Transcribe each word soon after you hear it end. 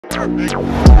Hey,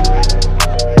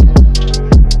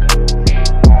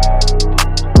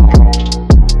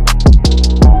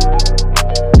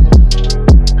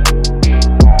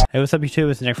 what's up YouTube?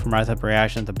 It's Nick from Rise Up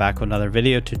Reactions. I'm back with another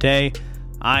video. Today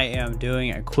I am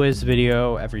doing a quiz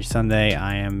video. Every Sunday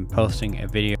I am posting a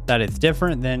video that is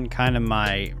different than kind of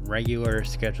my regular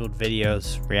scheduled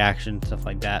videos, reactions, stuff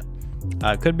like that.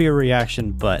 It could be a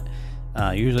reaction, but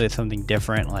usually it's something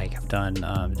different. Like I've done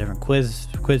different quiz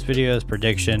videos,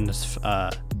 predictions,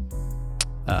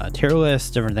 tier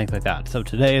lists, different things like that. So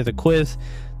today is a quiz.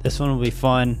 This one will be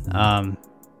fun.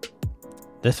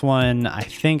 This one I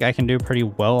think I can do pretty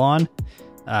well on.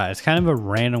 It's kind of a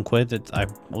random quiz. It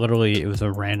was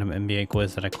a random NBA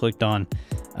quiz that I clicked on.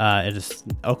 It is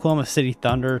Oklahoma City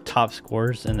Thunder top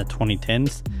scores in the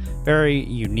 2010s. Very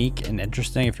unique and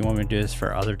interesting. If you want me to do this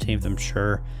for other teams, I'm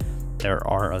sure there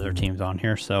are other teams on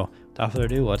here. So without further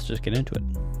ado, let's just get into it.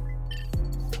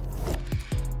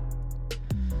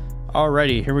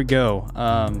 Alrighty, here we go.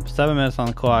 7 minutes on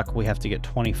the clock. We have to get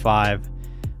 25.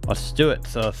 Let's do it.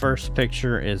 So the first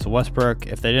picture is Westbrook.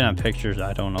 If they didn't have pictures,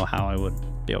 I don't know how I would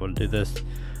be able to do this.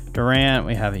 Durant,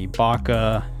 we have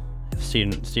Ibaka,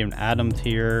 Steven Adams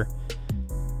here.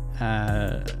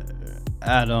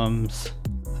 Adams.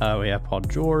 We have Paul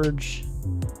George.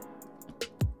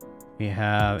 We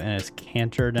have Enes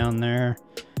Kanter down there.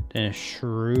 Dennis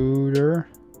Schroeder.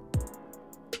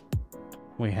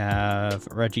 We have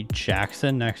Reggie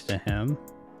Jackson next to him.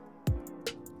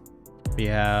 We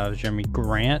have Jeremy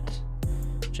Grant,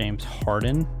 James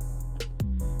Harden,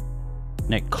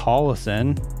 Nick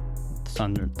Collison,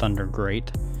 Thunder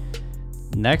great.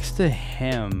 Next to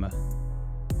him,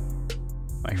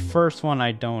 my first one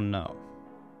I don't know.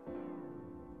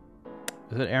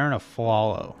 Is it Aaron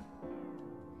Aflalo?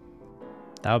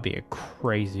 That would be a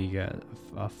crazy guy.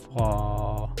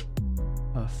 Aflalo.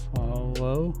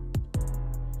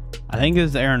 I think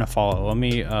it's Aaron Aflalo. Let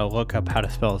me look up how to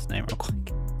spell his name real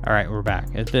quick. All right, we're back.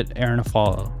 Is it Aaron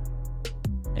Aflalo?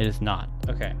 It is not.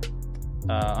 Okay.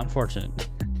 Unfortunate.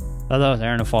 Thought that was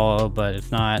Aaron Aflalo, but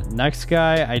it's not. Next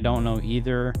guy, I don't know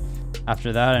either.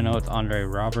 After that, I know it's Andre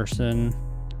Roberson,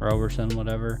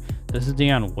 whatever. This is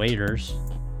Deion Waiters.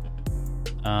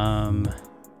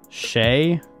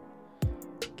 Shea,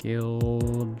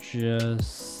 Gilgeous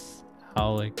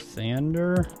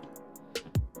Alexander.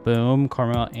 Boom,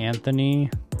 Carmelo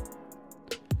Anthony.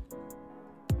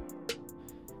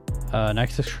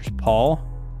 Next is Chris Paul.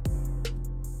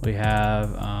 We have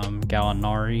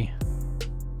Gallinari.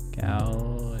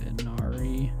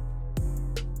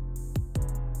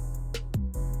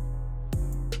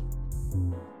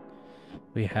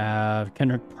 We have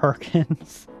Kendrick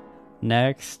Perkins.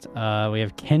 Next, we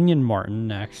have Kenyon Martin.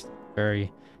 Next,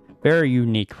 very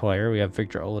unique player. We have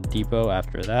Victor Oladipo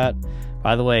after that.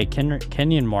 By the way,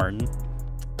 Kenyon Martin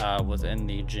was in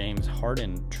the James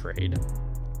Harden trade.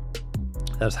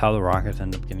 That's how the Rockets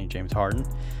end up getting James Harden.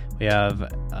 We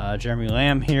have Jeremy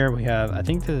Lamb here. We have, I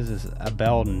think this is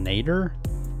Abel Nader.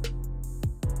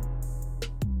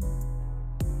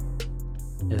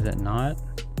 Is it not?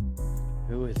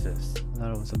 Who is this? I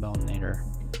thought it was Abel Nader.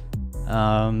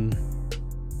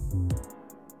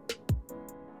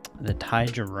 The Ty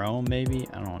Jerome, maybe?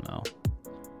 I don't know.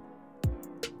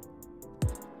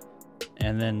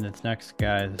 And then this next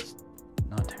guy is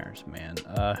not Terrence Mann.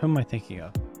 Who am I thinking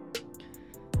of?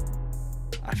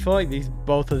 I feel like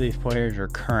both of these players are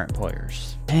current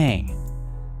players. Dang.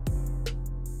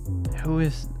 Who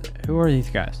are these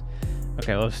guys?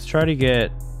 Okay, let's try to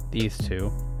get these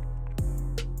two.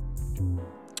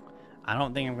 I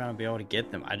don't think I'm gonna be able to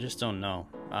get them. I just don't know.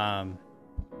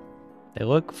 They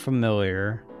look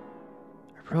familiar.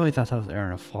 I really thought that was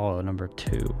Aaron Aflalo, number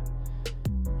 2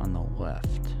 on the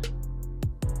left.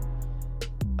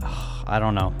 Ugh, I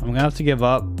don't know. I'm gonna have to give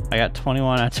up. I got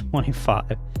 21 out of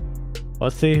 25.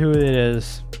 Let's see who it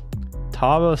is.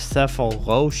 Thabo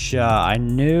Sefolosha. I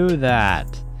knew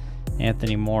that.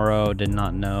 Anthony Morrow, did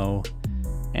not know.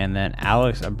 And then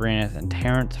Alex Abrines and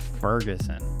Terrence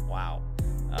Ferguson. Wow.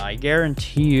 I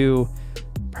guarantee you,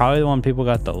 probably the one people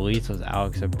got the least was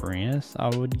Alex Abrines,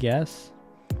 I would guess.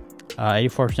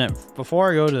 84%. Before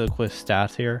I go to the quiz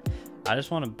stats here, I just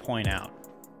want to point out,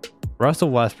 Russell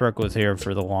Westbrook was here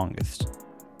for the longest.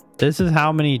 This is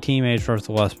how many teammates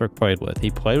Russell Westbrook played with. He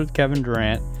played with Kevin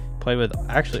Durant, played with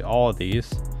actually all of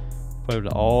these. Played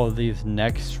with all of these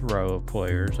next row of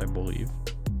players, I believe.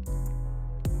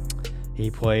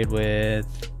 He played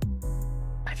with,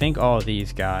 I think, all of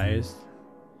these guys.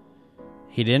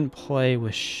 He didn't play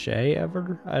with Shea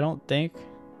ever, I don't think.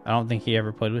 I don't think he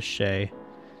ever played with Shea.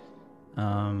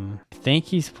 I think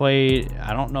he's played,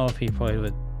 I don't know if he played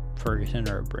with Ferguson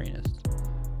or Abrines.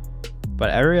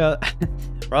 But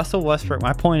Russell Westbrook,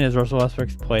 my point is Russell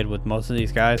Westbrook's played with most of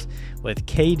these guys, with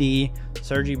KD,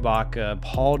 Serge Ibaka,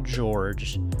 Paul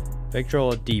George, Victor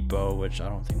Oladipo, which I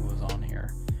don't think was on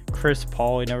here, Chris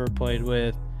Paul he never played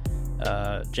with,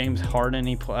 James Harden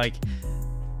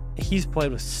he's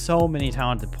played with so many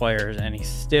talented players and he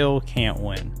still can't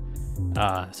win.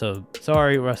 So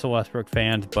sorry Russell Westbrook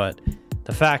fans, but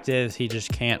the fact is he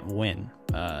just can't win.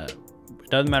 It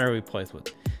doesn't matter who he plays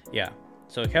with. Yeah,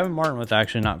 so Kevin Martin was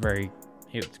actually not very,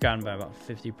 he was gotten by about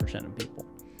 50% of people.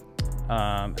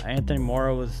 Anthony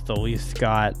Morrow was the least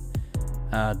got.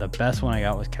 The best one I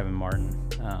got was Kevin Martin.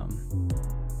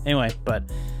 Anyway,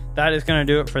 but that is going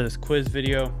to do it for this quiz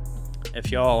video.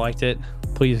 If y'all liked it,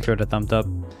 please give it a thumbs up,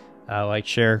 like,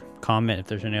 share, comment. If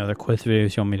there's any other quiz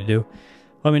videos you want me to do,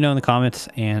 let me know in the comments,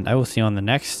 and I will see you on the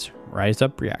next Rise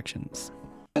Up Reactions.